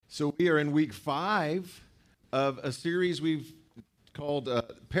So we are in week 5 of a series we've called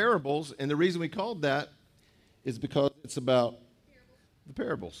Parables, and the reason we called that is because it's about the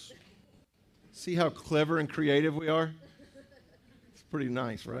parables. See how clever and creative we are? It's pretty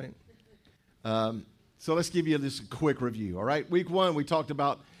nice, right? So let's give you just a quick review, all right? Week 1, we talked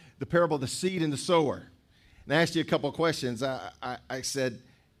about the parable of the seed and the sower. And I asked you a couple of questions. I said,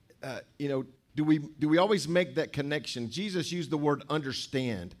 do we always make that connection? Jesus used the word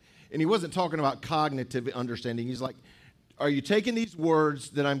understand, and he wasn't talking about cognitive understanding. He's like, are you taking these words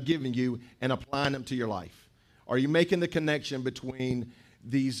that I'm giving you and applying them to your life? Are you making the connection between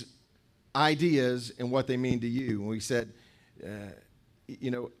these ideas and what they mean to you? And we said,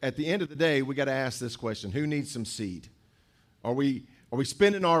 at the end of the day, we got to ask this question: who needs some seed? Are we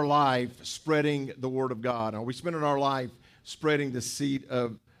spending our life spreading the word of God? Are we spending our life spreading the seed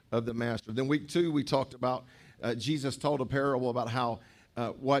of the master? Then week 2, we talked about Jesus told a parable about how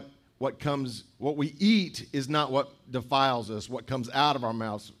what we eat is not what defiles us. What comes out of our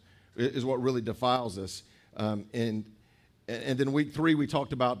mouths is what really defiles us. And then week 3, we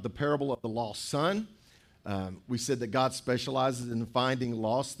talked about the parable of the lost son. We said that God specializes in finding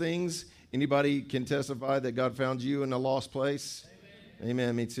lost things. Anybody can testify that God found you in a lost place?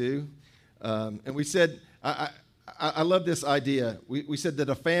 Amen, me too. And we said, I love this idea. We said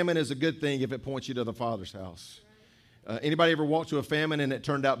that a famine is a good thing if it points you to the Father's house. Anybody ever walked to a famine and it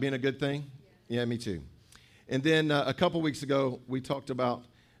turned out being a good thing? Yeah, me too. And then a couple weeks ago, we talked about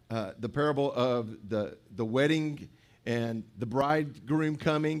the parable of the wedding and the bridegroom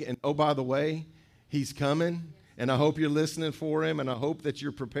coming. And oh, by the way, he's coming. And I hope you're listening for him, and I hope that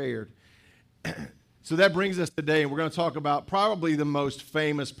you're prepared. So that brings us today, and we're going to talk about probably the most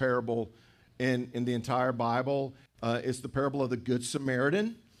famous parable in the entire Bible. It's the parable of the Good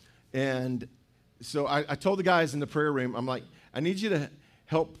Samaritan. And so I told the guys in the prayer room, I'm like, I need you to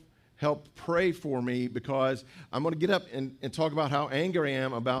help pray for me, because I'm going to get up and talk about how angry I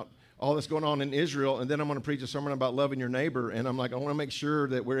am about all that's going on in Israel, and then I'm going to preach a sermon about loving your neighbor. And I'm like, I want to make sure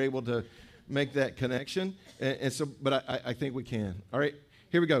that we're able to make that connection. But I think we can. All right,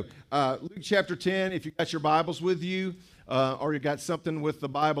 here we go. Luke chapter 10, if you got your Bibles with you, or you got something with the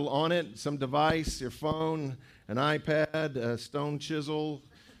Bible on it, some device, your phone, an iPad, a stone chisel,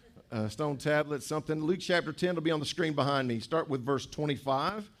 stone tablet, something. Luke chapter 10 will be on the screen behind me. Start with verse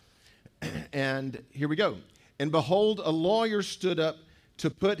 25. And here we go. And behold, a lawyer stood up to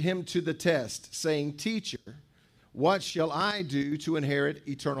put him to the test, saying, Teacher, what shall I do to inherit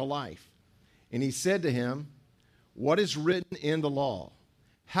eternal life? And he said to him, What is written in the law?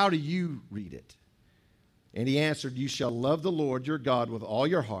 How do you read it? And he answered, You shall love the Lord your God with all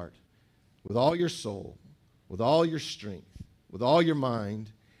your heart, with all your soul, with all your strength, with all your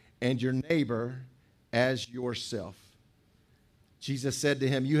mind, and your neighbor as yourself. Jesus said to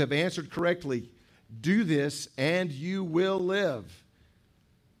him, You have answered correctly. Do this, and you will live.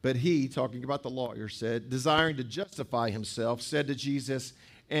 But he, talking about the lawyer, said, desiring to justify himself, said to Jesus,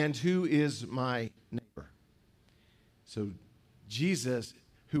 And who is my neighbor? So Jesus,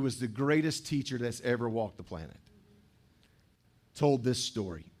 who was the greatest teacher that's ever walked the planet, told this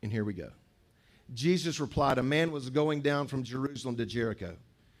story. And here we go. Jesus replied, A man was going down from Jerusalem to Jericho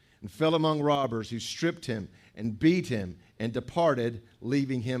and fell among robbers, who stripped him and beat him and departed,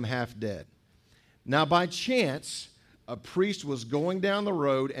 leaving him half dead. Now by chance, a priest was going down the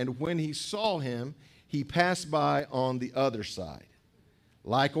road, and when he saw him, he passed by on the other side.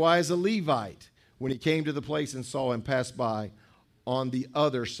 Likewise, a Levite, when he came to the place and saw him, passed by on the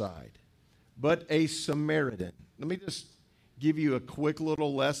other side. But a Samaritan. Let me just give you a quick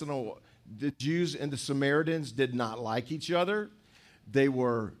little lesson on the Jews and the Samaritans did not like each other. They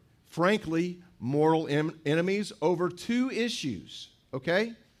were, frankly, moral enemies over 2 issues,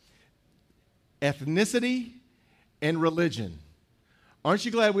 okay? Ethnicity and religion. Aren't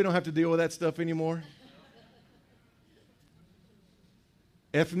you glad we don't have to deal with that stuff anymore?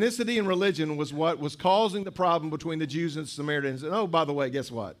 Ethnicity and religion was what was causing the problem between the Jews and Samaritans. And oh, by the way, guess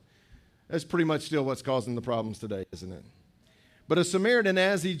what? That's pretty much still what's causing the problems today, isn't it? But a Samaritan,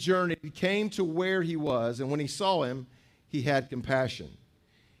 as he journeyed, came to where he was, and when he saw him, he had compassion.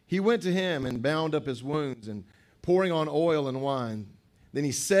 He went to him and bound up his wounds, and pouring on oil and wine. Then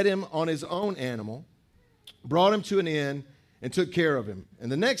he set him on his own animal, brought him to an inn, and took care of him. And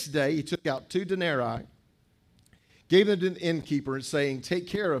the next day he took out 2 denarii, gave them to the innkeeper, saying, Take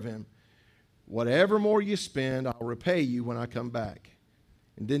care of him. Whatever more you spend, I'll repay you when I come back.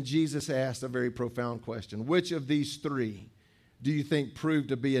 And then Jesus asked a very profound question. Which of these 3 do you think proved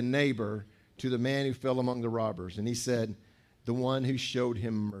to be a neighbor to the man who fell among the robbers? And he said, The one who showed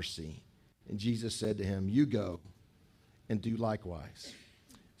him mercy. And Jesus said to him, You go and do likewise.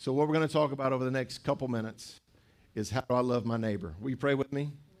 So what we're going to talk about over the next couple minutes is how do I love my neighbor. Will you pray with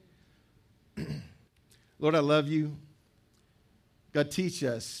me? Lord, I love you. God, teach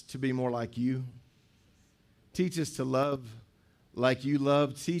us to be more like you. Teach us to love like you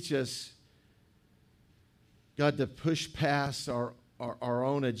love. Teach us, God, to push past our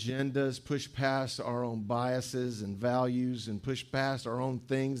own agendas, push past our own biases and values, and push past our own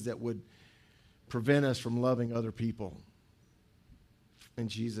things that would prevent us from loving other people. In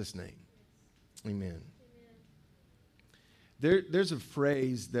Jesus' name, amen. There's a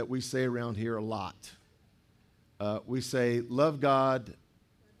phrase that we say around here a lot. We say, love God,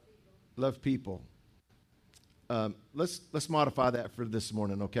 love people. Let's modify that for this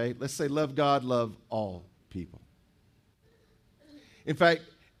morning, okay? Let's say, love God, love all people. In fact,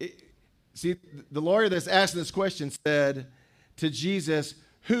 see, the lawyer that's asking this question said to Jesus,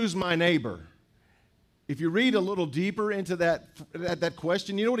 who's my neighbor? If you read a little deeper into that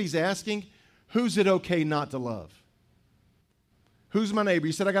question, you know what he's asking? Who's it okay not to love? Who's my neighbor?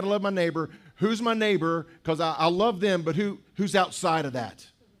 He said, I got to love my neighbor. Who's my neighbor? Because I love them, but who's outside of that?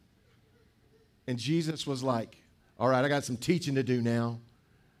 And Jesus was like, all right, I got some teaching to do now.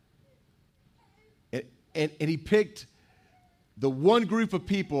 And he picked the one group of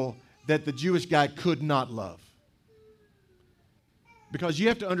people that the Jewish guy could not love. Because you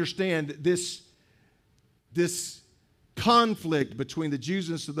have to understand this conflict between the Jews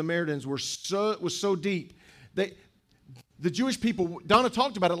and the Samaritans was so deep. The Jewish people, Donna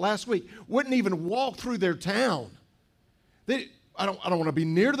talked about it last week, wouldn't even walk through their town. I don't want to be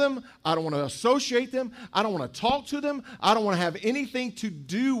near them. I don't want to associate them. I don't want to talk to them. I don't want to have anything to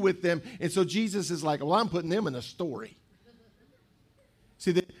do with them. And so Jesus is like, well, I'm putting them in the story.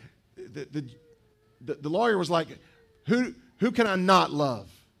 See, the lawyer was like, who can I not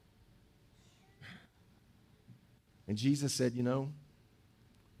love? And Jesus said, you're going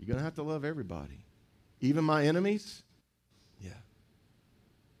to have to love everybody. Even my enemies? Yeah.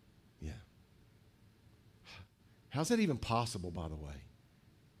 How's that even possible, by the way?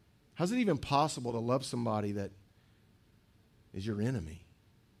 How's it even possible to love somebody that is your enemy?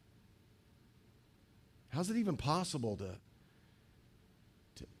 How's it even possible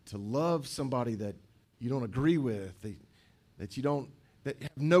to love somebody that you don't agree with, that have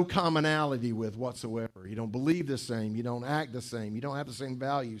no commonality with whatsoever? You don't believe the same, you don't act the same, you don't have the same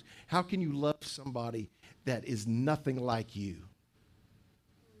values. How can you love somebody that is nothing like you?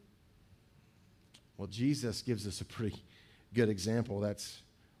 Well, Jesus gives us a pretty good example. That's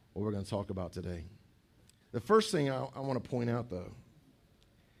what we're going to talk about today. The first thing I want to point out, though,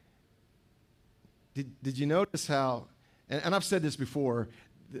 did you notice how, and I've said this before,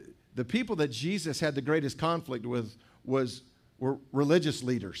 the people that Jesus had the greatest conflict with were religious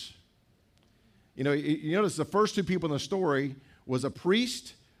leaders. You notice the first two people in the story was a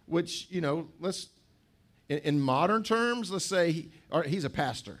priest, which, in modern terms, let's say he's a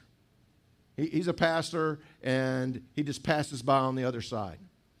pastor. He's a pastor, and he just passes by on the other side.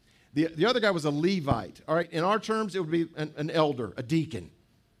 The other guy was a Levite. All right, in our terms, it would be an elder, a deacon.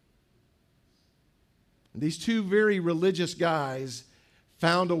 And these two very religious guys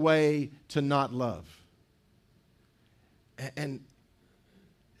found a way to not love. And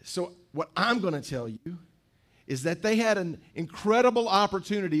so what I'm going to tell you is that they had an incredible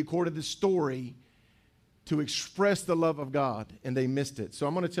opportunity, according to the story, to express the love of God, and they missed it. So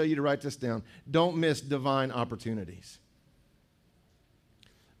I'm going to tell you to write this down. Don't miss divine opportunities.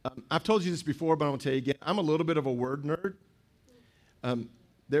 I've told you this before, but I'm going to tell you again. I'm a little bit of a word nerd.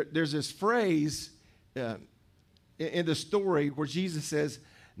 There's this phrase in the story where Jesus says,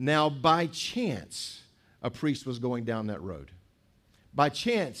 now by chance, a priest was going down that road. By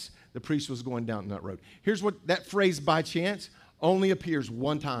chance, the priest was going down that road. Here's what that phrase, by chance, only appears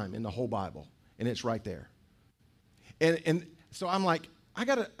one time in the whole Bible, and it's right there. And so I'm like, I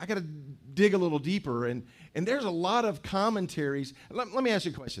gotta dig a little deeper, and there's a lot of commentaries. Let me ask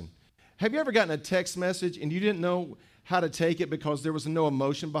you a question. Have you ever gotten a text message and you didn't know how to take it because there was no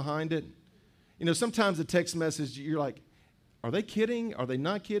emotion behind it? Sometimes the text message, you're like, are they kidding? Are they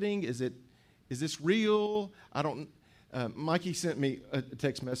not kidding? Is this real? Mikey sent me a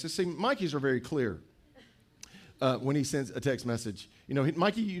text message. See, Mikey's are very clear when he sends a text message.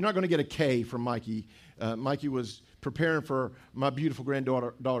 Mikey, you're not going to get a K from Mikey. Mikey was preparing for my beautiful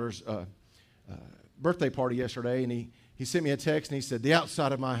granddaughter's birthday party yesterday, and he sent me a text, and he said, the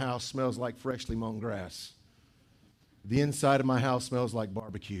outside of my house smells like freshly mown grass. The inside of my house smells like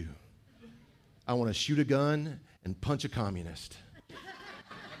barbecue. I want to shoot a gun and punch a communist.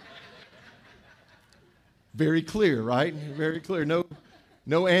 Very clear, right? Very clear.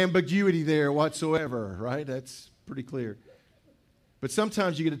 No ambiguity there whatsoever, right? That's pretty clear. But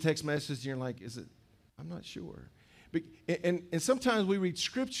sometimes you get a text message and you're like, I'm not sure. And sometimes we read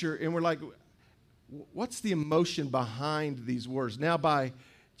Scripture and we're like, what's the emotion behind these words? Now by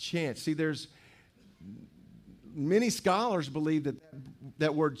chance. See, there's many scholars believe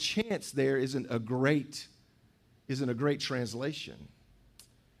that word chance there isn't a great translation.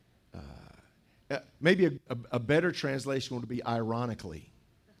 Maybe a better translation would be ironically.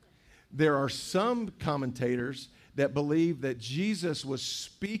 There are some commentators that believe that Jesus was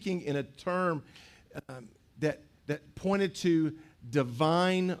speaking in a term that pointed to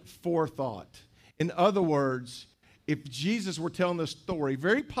divine forethought. In other words, if Jesus were telling this story,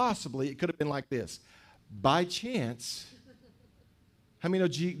 very possibly it could have been like this. By chance, how many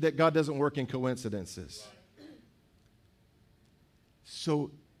know that God doesn't work in coincidences?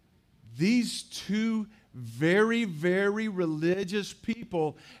 So these two very, very religious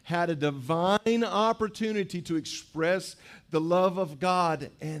people had a divine opportunity to express the love of God,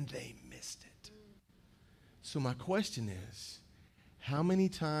 and they missed it. So my question is, how many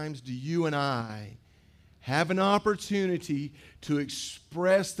times do you and I have an opportunity to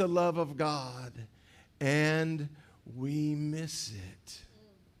express the love of God, and we miss it?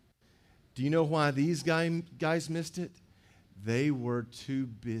 Do you know why these guys missed it? They were too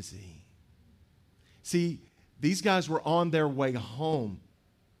busy. See, these guys were on their way home.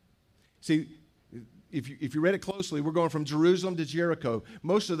 See, if you read it closely, we're going from Jerusalem to Jericho.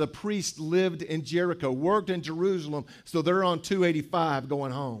 Most of the priests lived in Jericho, worked in Jerusalem, so they're on 285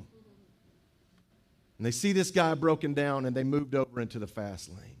 going home. And they see this guy broken down, and they moved over into the fast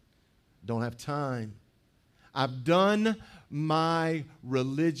lane. Don't have time. I've done my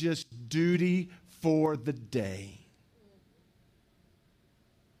religious duty for the day.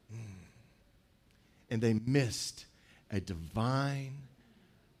 And they missed a divine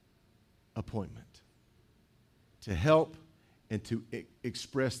appointment to help and to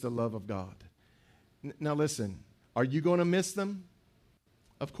express the love of God. Now listen, are you going to miss them?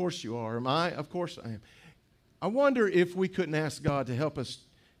 Of course you are. Am I? Of course I am. I wonder if we couldn't ask God to help us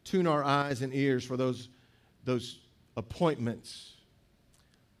tune our eyes and ears for those appointments.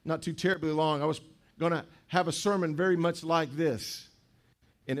 Not too terribly long, I was going to have a sermon very much like this.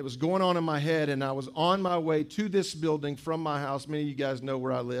 And it was going on in my head, and I was on my way to this building from my house. Many of you guys know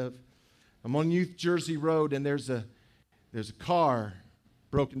where I live. I'm on Youth Jersey Road, and there's a car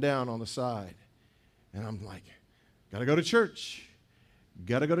broken down on the side. And I'm like, got to go to church.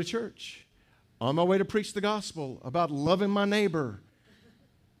 Got to go to church. On my way to preach the gospel about loving my neighbor.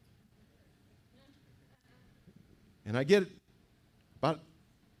 And I get about,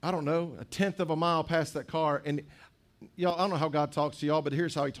 I don't know, a tenth of a mile past that car, and y'all, I don't know how God talks to y'all, but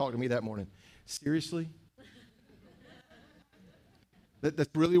here's how he talked to me that morning. Seriously?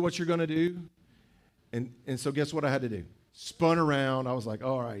 That's really what you're going to do? And so guess what I had to do? Spun around. I was like,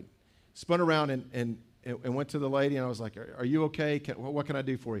 all right. Spun around and went to the lady, and I was like, are you okay? What can I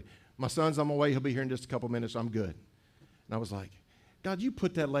do for you? My son's on my way. He'll be here in just a couple minutes. I'm good. And I was like, God, you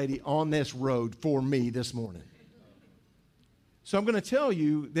put that lady on this road for me this morning. So I'm going to tell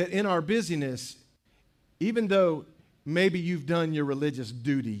you that in our busyness, even though maybe you've done your religious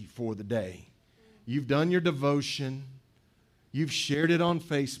duty for the day, you've done your devotion, you've shared it on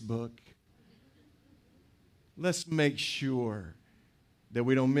Facebook, let's make sure that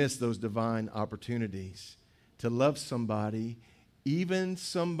we don't miss those divine opportunities to love somebody, even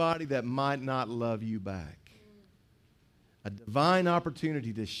somebody that might not love you back. A divine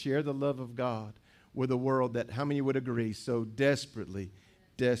opportunity to share the love of God with a world that, how many would agree, so desperately,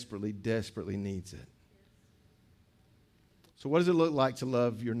 desperately, desperately needs it. So what does it look like to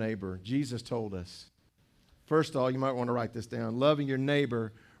love your neighbor? Jesus told us. First of all, you might want to write this down. Loving your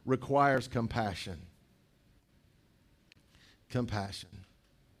neighbor requires compassion. Compassion.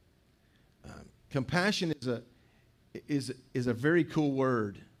 Compassion is a very cool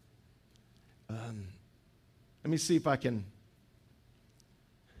word. Let me see if I can.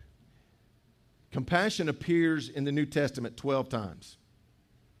 Compassion appears in the New Testament 12 times.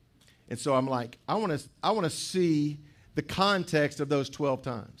 And so I'm like, I want to see the context of those 12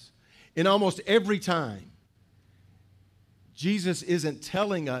 times. In almost every time, Jesus isn't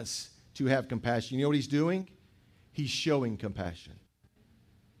telling us to have compassion. You know what he's doing? He's showing compassion.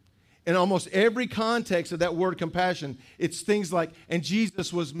 In almost every context of that word compassion, it's things like, and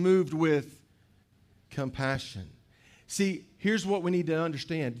Jesus was moved with compassion. See, here's what we need to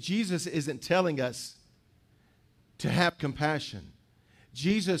understand. Jesus isn't telling us to have compassion.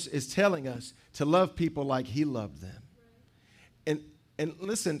 Jesus is telling us to love people like he loved them. And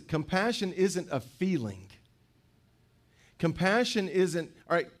listen, compassion isn't a feeling. Compassion isn't,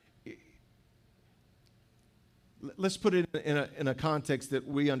 all right, Let's put it in a context that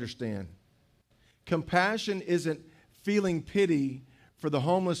we understand. Compassion isn't feeling pity for the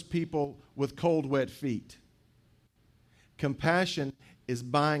homeless people with cold, wet feet. Compassion is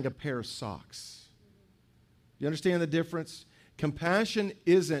buying a pair of socks. You understand the difference? Compassion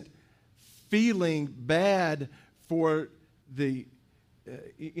isn't feeling bad for the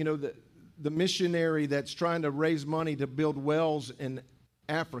missionary that's trying to raise money to build wells in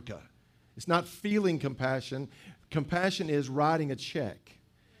Africa. It's not feeling compassion. Compassion is writing a check.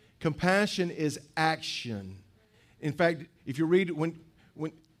 Compassion is action. In fact, if you read when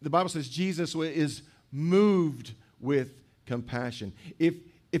the Bible says Jesus is moved with compassion. If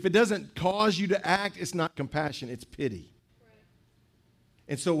it doesn't cause you to act, it's not compassion, it's pity.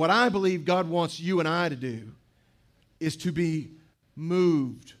 And so what I believe God wants you and I to do is to be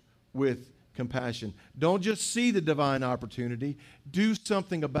moved with compassion. Don't just see the divine opportunity, do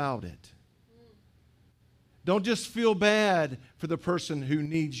something about it. Don't just feel bad for the person who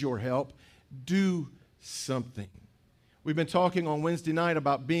needs your help. Do something. We've been talking on Wednesday night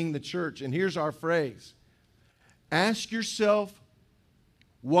about being the church, and here's our phrase. Ask yourself,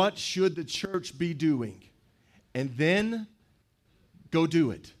 what should the church be doing? And then go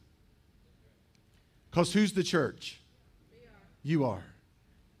do it. Because who's the church? You are.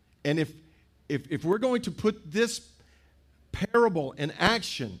 And if we're going to put this parable in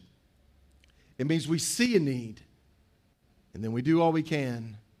action, it means we see a need, and then we do all we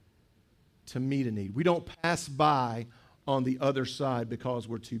can to meet a need. We don't pass by on the other side because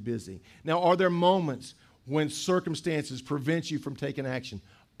we're too busy. Now, are there moments when circumstances prevent you from taking action?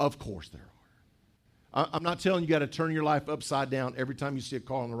 Of course there are. I'm not telling you got to turn your life upside down every time you see a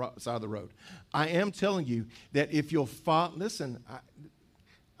car on the side of the road. I am telling you that if you'll follow, listen,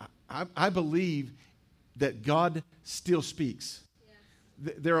 I believe that God still speaks.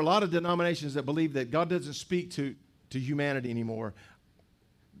 Yeah. There are a lot of denominations that believe that God doesn't speak to humanity anymore.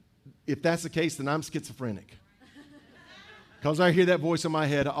 If that's the case, then I'm schizophrenic. Because I hear that voice in my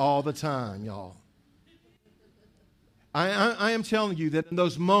head all the time, y'all. I am telling you that in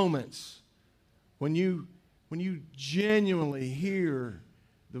those moments when you genuinely hear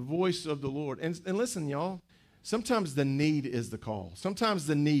the voice of the Lord, and listen, y'all, sometimes the need is the call. Sometimes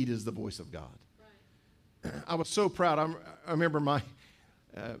the need is the voice of God. Right. I was so proud. I remember my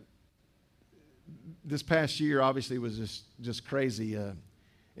this past year obviously was just crazy,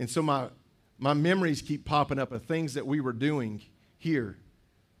 and so my memories keep popping up of things that we were doing here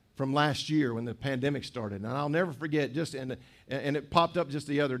from last year when the pandemic started. And I'll never forget, and it popped up just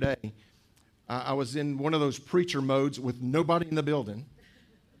the other day. I was in one of those preacher modes with nobody in the building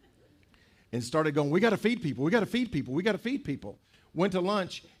and started going, we got to feed people, we got to feed people, we got to feed people. Went to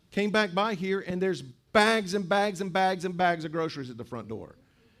lunch, came back by here, and there's bags and bags and bags and bags of groceries at the front door.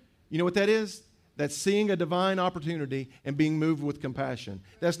 You know what that is? That's seeing a divine opportunity and being moved with compassion.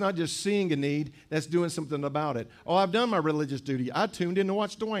 That's not just seeing a need, that's doing something about it. Oh, I've done my religious duty. I tuned in to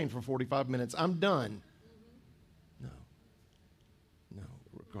watch Dwayne for 45 minutes. I'm done. No,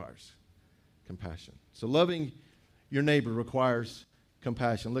 it requires compassion. So loving your neighbor requires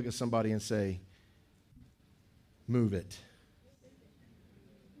compassion. Look at somebody and say, move it.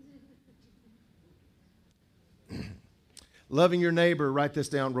 Loving your neighbor, write this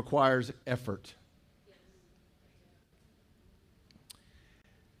down, requires effort.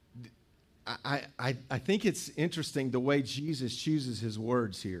 I think it's interesting the way Jesus chooses his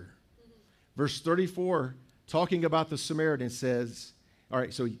words here. Verse 34, talking about the Samaritan, says, all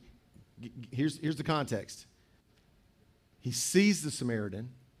right, so here's the context. He sees the Samaritan.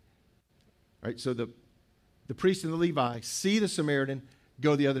 All right, so the priest and the Levi see the Samaritan,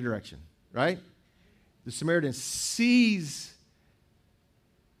 go the other direction, right? The Samaritan sees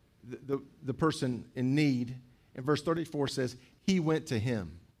the person in need. And verse 34 says, he went to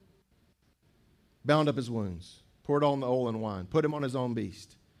him, bound up his wounds, poured on the oil and wine, put him on his own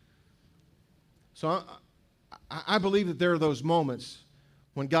beast. So I believe that there are those moments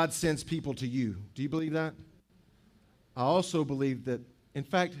when God sends people to you. Do you believe that? I also believe that, in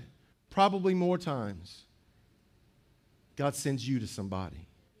fact, probably more times, God sends you to somebody.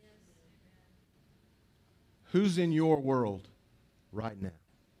 Who's in your world right now?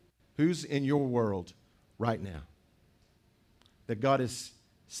 Who's in your world right now that God is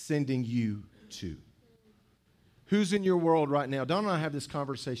sending you to? Who's in your world right now? Don and I have this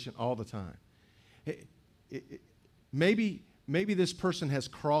conversation all the time. Maybe this person has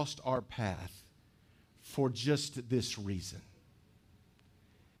crossed our path for just this reason.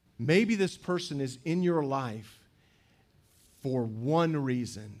 Maybe this person is in your life for one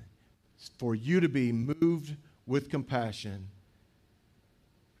reason, for you to be moved with compassion.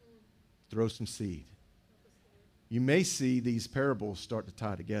 Throw some seed. you may see these parables start to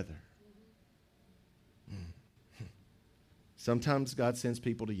tie together. Sometimes God sends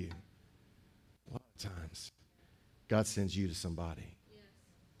people to you. A lot of times, God sends you to somebody.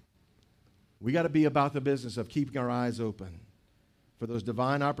 We got to be about the business of keeping our eyes open for those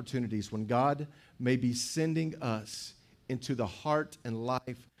divine opportunities when God may be sending us into the heart and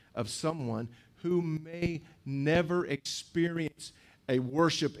life of someone who may never experience a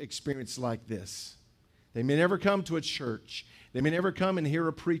worship experience like this. They may never come to a church. They may never come and hear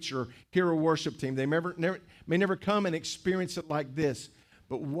a preacher, hear a worship team. They may never come and experience it like this.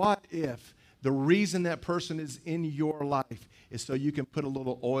 But what if the reason that person is in your life is so you can put a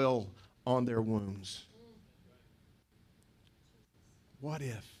little oil on their wounds? What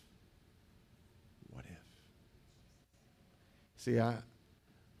if? What if? See,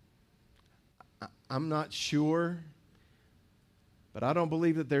 I'm not sure, but I don't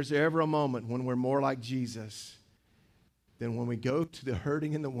believe that there's ever a moment when we're more like Jesus than when we go to the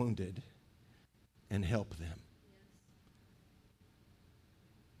hurting and the wounded and help them.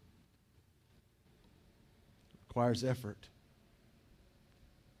 It requires effort.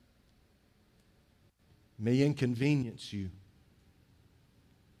 May inconvenience you,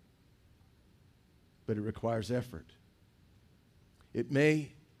 but it requires effort. It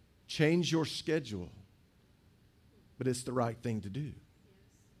may change your schedule, but it's the right thing to do.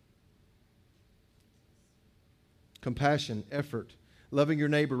 Compassion, effort, loving your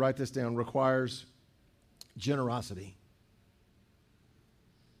neighbor, write this down, requires generosity.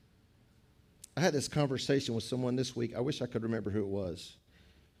 I had this conversation with someone this week. I wish I could remember who it was.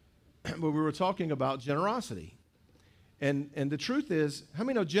 But we were talking about generosity. And the truth is, how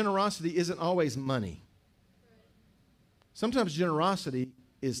many know generosity isn't always money? Sometimes generosity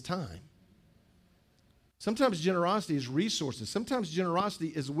is time. Sometimes generosity is resources. Sometimes generosity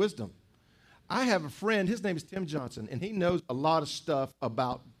is wisdom. I have a friend, his name is Tim Johnson, and he knows a lot of stuff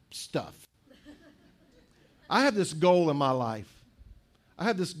about stuff. I have this goal in my life.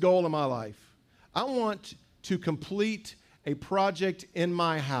 I want to complete a project in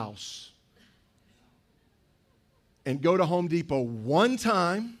my house and go to Home Depot one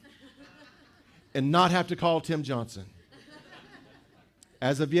time and not have to call Tim Johnson.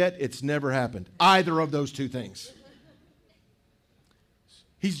 As of yet, it's never happened. Either of those two things.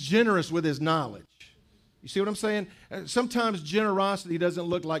 He's generous with his knowledge. You see what I'm saying? Sometimes generosity doesn't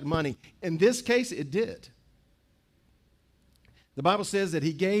look like money. In this case, it did. The Bible says that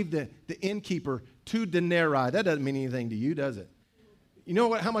he gave the innkeeper 2 denarii. That doesn't mean anything to you, does it? You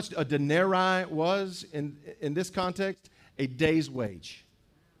know how much a denarii was in this context? A day's wage.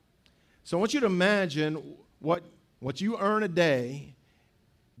 So I want you to imagine what you earn a day,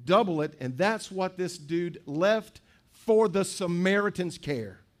 double it, and that's what this dude left for the Samaritan's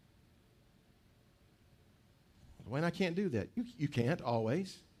care. When I can't do that. You can't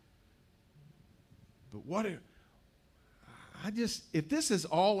always. But if this is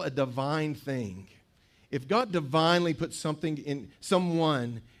all a divine thing, if God divinely put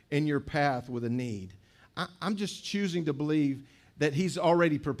someone in your path with a need, I'm just choosing to believe that He's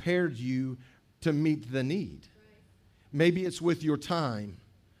already prepared you to meet the need. Maybe it's with your time.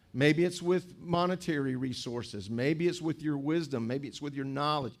 Maybe it's with monetary resources. Maybe it's with your wisdom. Maybe it's with your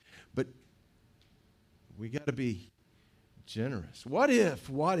knowledge. But we got to be generous. What if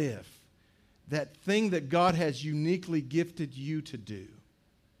that thing that God has uniquely gifted you to do?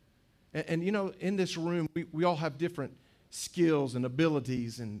 And you know, in this room, we all have different skills and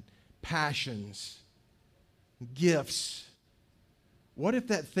abilities and passions, gifts. What if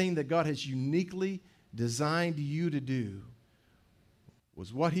that thing that God has uniquely designed you to do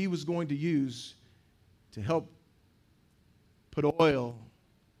was what He was going to use to help put oil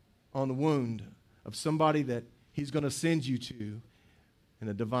on the wound of somebody that He's going to send you to in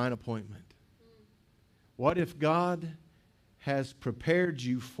a divine appointment? What if God has prepared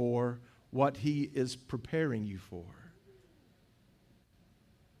you for what He is preparing you for?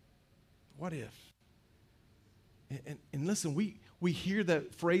 What if? And listen, we hear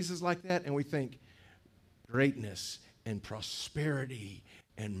that phrases like that and we think greatness and prosperity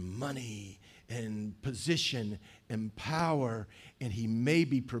and money and position and power, and He may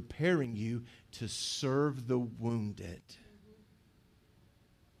be preparing you to serve the wounded.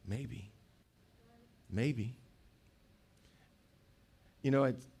 Maybe. You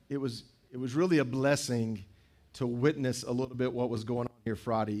know, it was really a blessing to witness a little bit what was going on here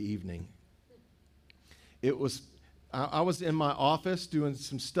Friday evening. I was in my office doing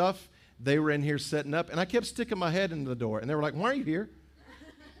some stuff. They were in here setting up, and I kept sticking my head into the door, and they were like, "Why are you here?"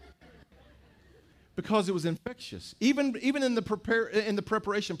 because it was infectious. Even in the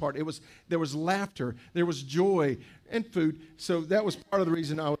preparation part, there was laughter, there was joy, and food. So that was part of the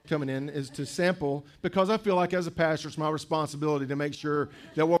reason I was coming in, is to sample, because I feel like as a pastor, it's my responsibility to make sure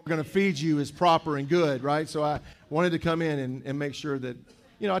that what we're going to feed you is proper and good, right? So I wanted to come in and make sure that,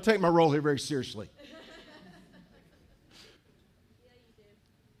 I take my role here very seriously.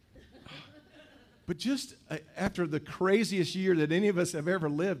 But just after the craziest year that any of us have ever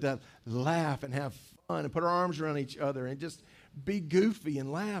lived, to laugh and have fun and put our arms around each other and just be goofy and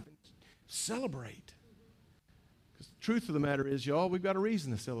laugh and celebrate. Because the truth of the matter is, y'all, we've got a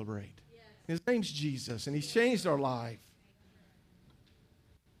reason to celebrate. Yes. His name's Jesus, and he's changed our life.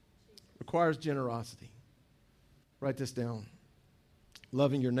 Requires generosity. Write this down.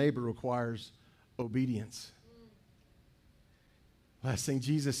 Loving your neighbor requires obedience. Last thing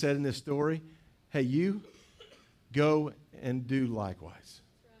Jesus said in this story, hey, you go and do likewise.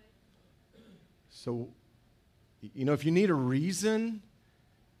 So, if you need a reason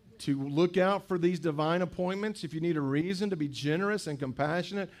to look out for these divine appointments, if you need a reason to be generous and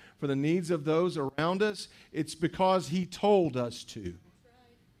compassionate for the needs of those around us, it's because he told us to.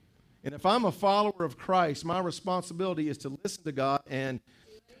 And if I'm a follower of Christ, my responsibility is to listen to God and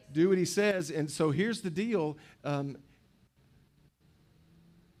do what he says. And so here's the deal.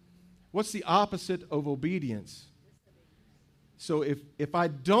 What's the opposite of obedience? So if I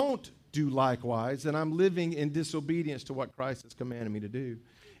don't do likewise, then I'm living in disobedience to what Christ has commanded me to do.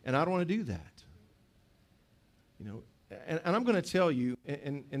 And I don't want to do that. And I'm going to tell you,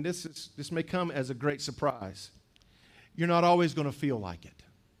 and this may come as a great surprise, you're not always going to feel like it.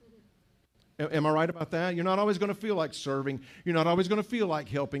 Am I right about that? You're not always going to feel like serving. You're not always going to feel like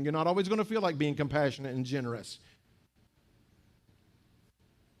helping. You're not always going to feel like being compassionate and generous.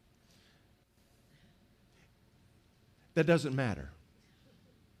 That doesn't matter.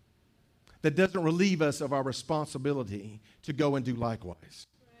 That doesn't relieve us of our responsibility to go and do likewise.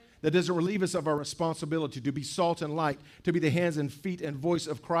 That doesn't relieve us of our responsibility to be salt and light, to be the hands and feet and voice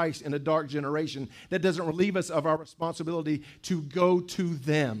of Christ in a dark generation. That doesn't relieve us of our responsibility to go to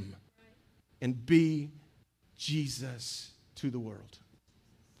them and be Jesus to the world.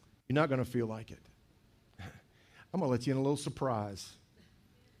 You're not going to feel like it. I'm going to let you in a little surprise.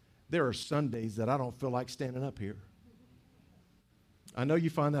 There are Sundays that I don't feel like standing up here. I know you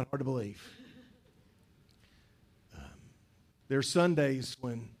find that hard to believe. There are Sundays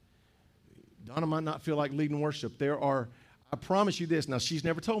when Donna might not feel like leading worship. I promise you this, now she's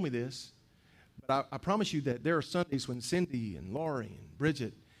never told me this, but I promise you that there are Sundays when Cindy and Laurie and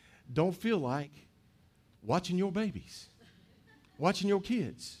Bridget don't feel like watching your babies, watching your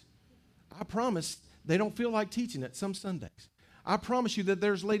kids. I promise they don't feel like teaching it some Sundays. I promise you that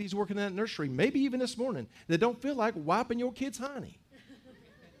there's ladies working in that nursery, maybe even this morning, that don't feel like wiping your kid's hiney.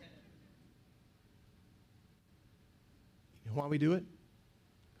 You know why we do it?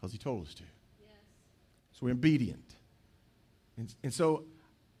 Because he told us to. Yes. So we're obedient. And so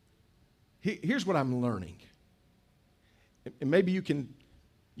here's what I'm learning. And maybe you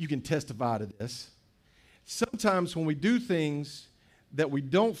can testify to this. Sometimes when we do things that we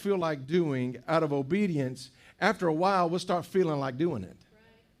don't feel like doing out of obedience, after a while, we'll start feeling like doing it.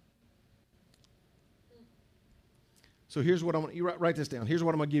 So here's what you write this down. Here's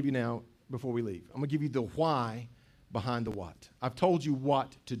what I'm going to give you now before we leave. I'm going to give you the why behind the what. I've told you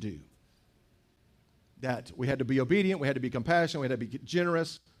what to do. That we had to be obedient, we had to be compassionate, we had to be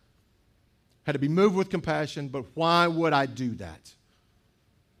generous, had to be moved with compassion, but why would I do that?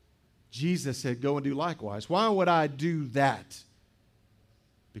 Jesus said, go and do likewise. Why would I do that?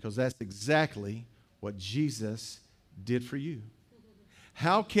 Because that's exactly what Jesus did for you.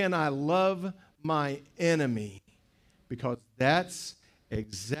 How can I love my enemy? Because that's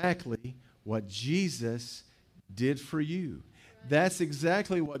exactly what Jesus did for you. That's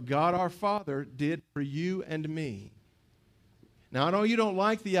exactly what God our Father did for you and me. Now, I know you don't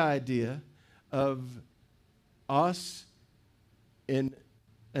like the idea of us in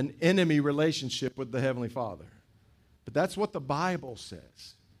an enemy relationship with the Heavenly Father, but that's what the Bible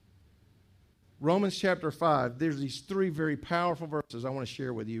says. Romans chapter 5, there's these three very powerful verses I want to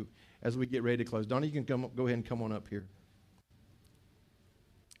share with you as we get ready to close. Donna, you can go ahead and come on up here.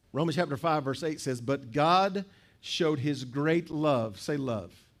 Romans chapter 5, verse 8 says, but God showed his great love. Say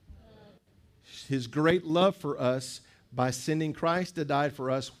love. His great love for us by sending Christ to die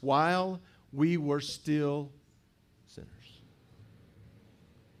for us while we were still sinners.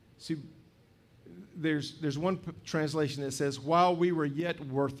 See, there's one translation that says, while we were yet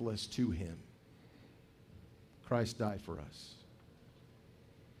worthless to him, Christ died for us.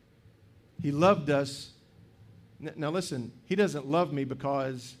 He loved us. Now listen, he doesn't love me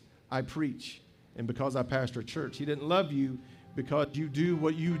because I preach. and because I pastor a church. He didn't love you because you do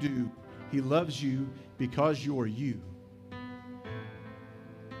what you do. He loves you because you're you.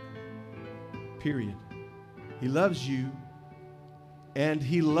 Period. He loves you, and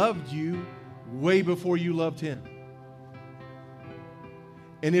he loved you way before you loved him.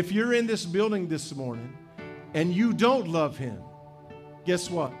 And if you're in this building this morning and you don't love him, guess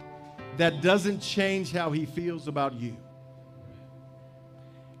what? That doesn't change how he feels about you.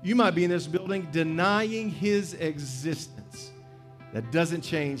 You might be in this building denying his existence. That doesn't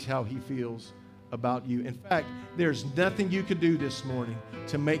change how he feels about you. In fact, there's nothing you could do this morning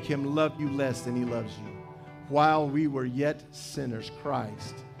to make him love you less than he loves you. While we were yet sinners,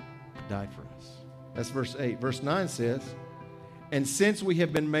 Christ died for us. That's verse 8. Verse 9 says, and since we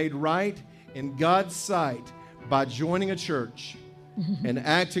have been made right in God's sight by joining a church and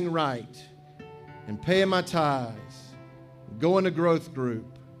acting right and paying my tithes, going to growth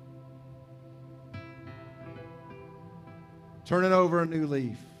group, turning over a new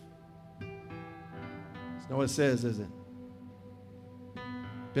leaf. That's not what it says, is it?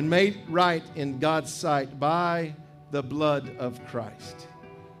 Been made right in God's sight by the blood of Christ.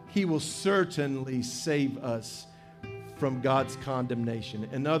 He will certainly save us from God's condemnation.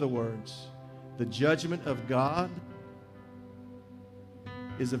 In other words, the judgment of God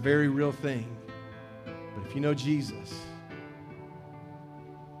is a very real thing. But if you know Jesus,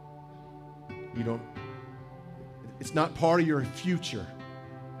 you don't, it's not part of your future.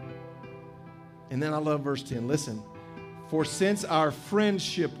 And then I love verse 10. Listen, for since our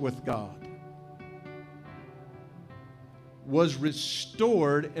friendship with God was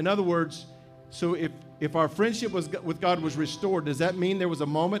restored, in other words, so if our friendship with God was restored, does that mean there was a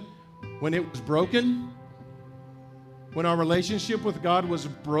moment when it was broken? When our relationship with God was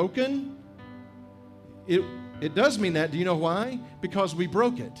broken? It does mean that. Do you know why? Because we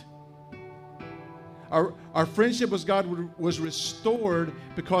broke it. Our friendship with God was restored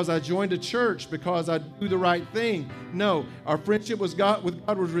because I joined a church, because I do the right thing. No, our friendship with God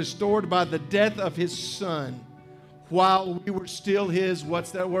was restored by the death of his son while we were still his,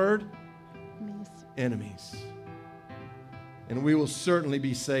 what's that word? Enemies. And we will certainly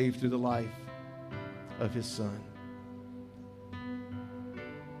be saved through the life of his son.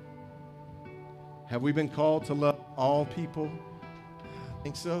 Have we been called to love all people? I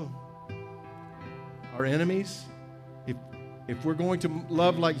think so. Our enemies? If we're going to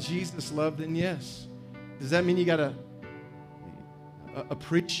love like Jesus loved, then yes. Does that mean you got to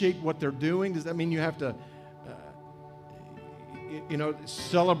appreciate what they're doing? Does that mean you have to,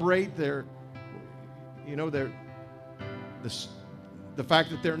 celebrate their, the fact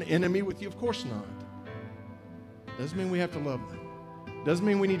that they're an enemy with you? Of course not. Doesn't mean we have to love them. Doesn't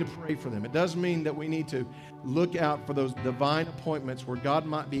mean we need to pray for them. It does mean that we need to look out for those divine appointments where God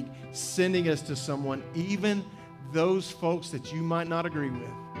might be sending us to someone, even those folks that you might not agree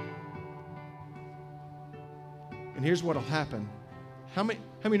with. And here's what will happen. How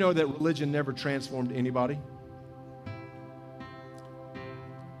many know that religion never transformed anybody?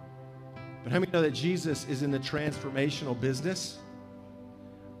 But how many know that Jesus is in the transformational business?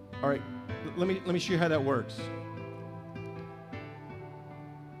 All right, let me show you how that works.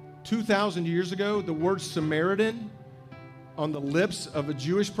 2,000 years ago, the word Samaritan on the lips of a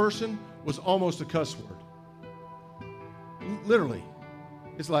Jewish person was almost a cuss word. Literally.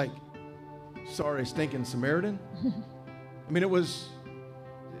 It's like, sorry, stinking Samaritan. I mean, it was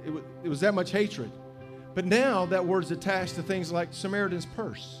that much hatred. But now that word's attached to things like Samaritan's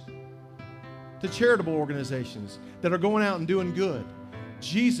Purse, to charitable organizations that are going out and doing good.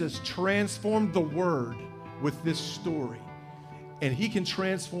 Jesus transformed the word with this story. And he can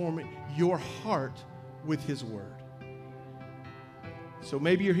transform your heart with his word. So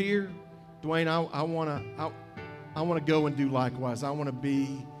maybe you're here, Dwayne, I want to go and do likewise. I want to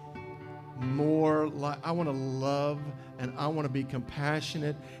be more like, I want to love, and I want to be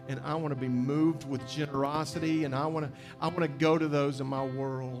compassionate, and I want to be moved with generosity, and I want to go to those in my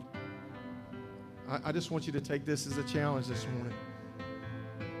world. I just want you to take this as a challenge this morning.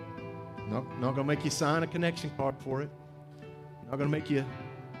 Not going to make you sign a connection card for it. Not going to make you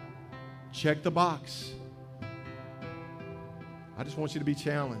check the box. I just want you to be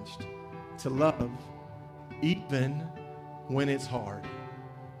challenged to love even when it's hard.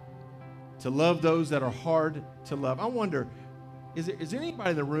 To love those that are hard to love. I wonder, is there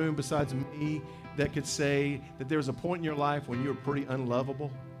anybody in the room besides me that could say that there was a point in your life when you were pretty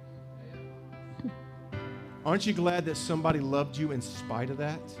unlovable? Aren't you glad that somebody loved you in spite of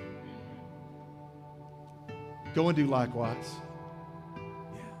that? Go and do likewise.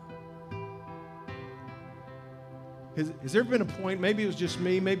 Has there been a point, maybe it was just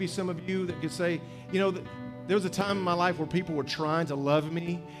me, maybe some of you that could say, there was a time in my life where people were trying to love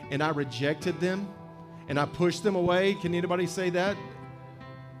me and I rejected them and I pushed them away. Can anybody say that?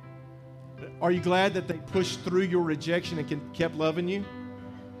 Are you glad that they pushed through your rejection and kept loving you?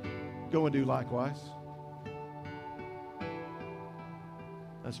 Go and do likewise.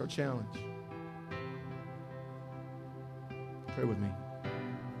 That's our challenge. Pray with me.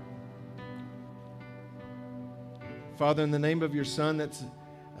 Father, in the name of your Son, that's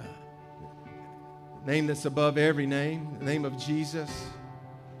name that's above every name, the name of Jesus,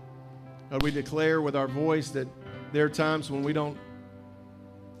 God, we declare with our voice that there are times when we don't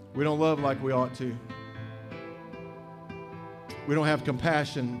love like we ought to. We don't have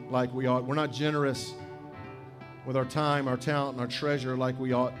compassion like we ought. We're not generous with our time, our talent, and our treasure like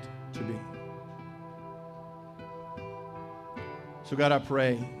we ought to be. So God, I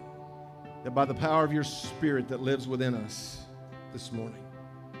pray that by the power of your Spirit that lives within us this morning,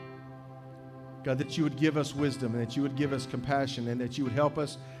 God, that you would give us wisdom and that you would give us compassion and that you would help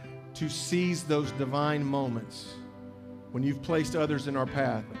us to seize those divine moments when you've placed others in our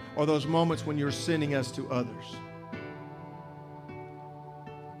path, or those moments when you're sending us to others,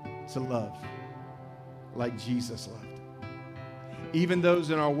 to love like Jesus loved. Even those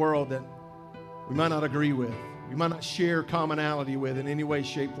in our world that we might not agree with, we might not share commonality with in any way,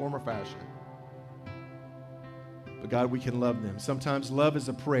 shape, form, or fashion. But God, we can love them. Sometimes love is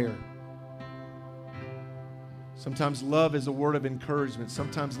a prayer. Sometimes love is a word of encouragement.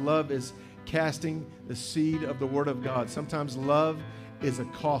 Sometimes love is casting the seed of the Word of God. Sometimes love is a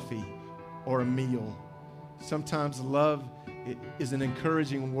coffee or a meal. Sometimes love is an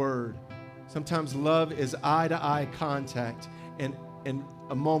encouraging word. Sometimes love is eye-to-eye contact and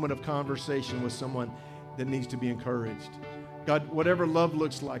a moment of conversation with someone that needs to be encouraged. God, whatever love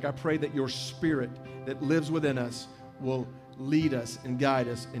looks like, I pray that your Spirit that lives within us will lead us and guide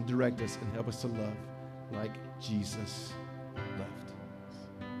us and direct us and help us to love like Jesus loved.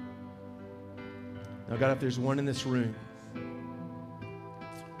 Now, God, if there's one in this room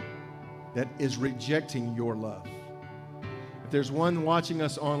that is rejecting your love, if there's one watching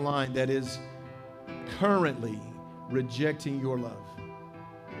us online that is currently rejecting your love,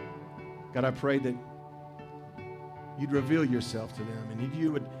 God, I pray that you'd reveal yourself to them and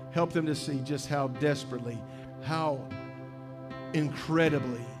you would help them to see just how desperately, how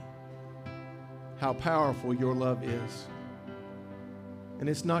incredibly, how powerful your love is. And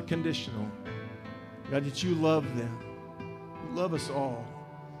it's not conditional. God, that you love them. You love us all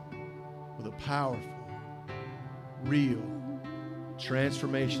with a powerful, real,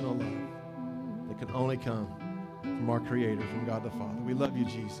 transformational love that can only come from our Creator, from God the Father. We love you,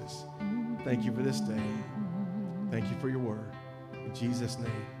 Jesus. Thank you for this day. Thank you for your word. In Jesus'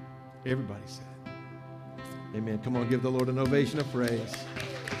 name, everybody said, amen. Come on, give the Lord an ovation of praise.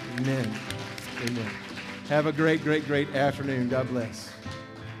 Amen. Amen. Have a great, great, great afternoon. God bless.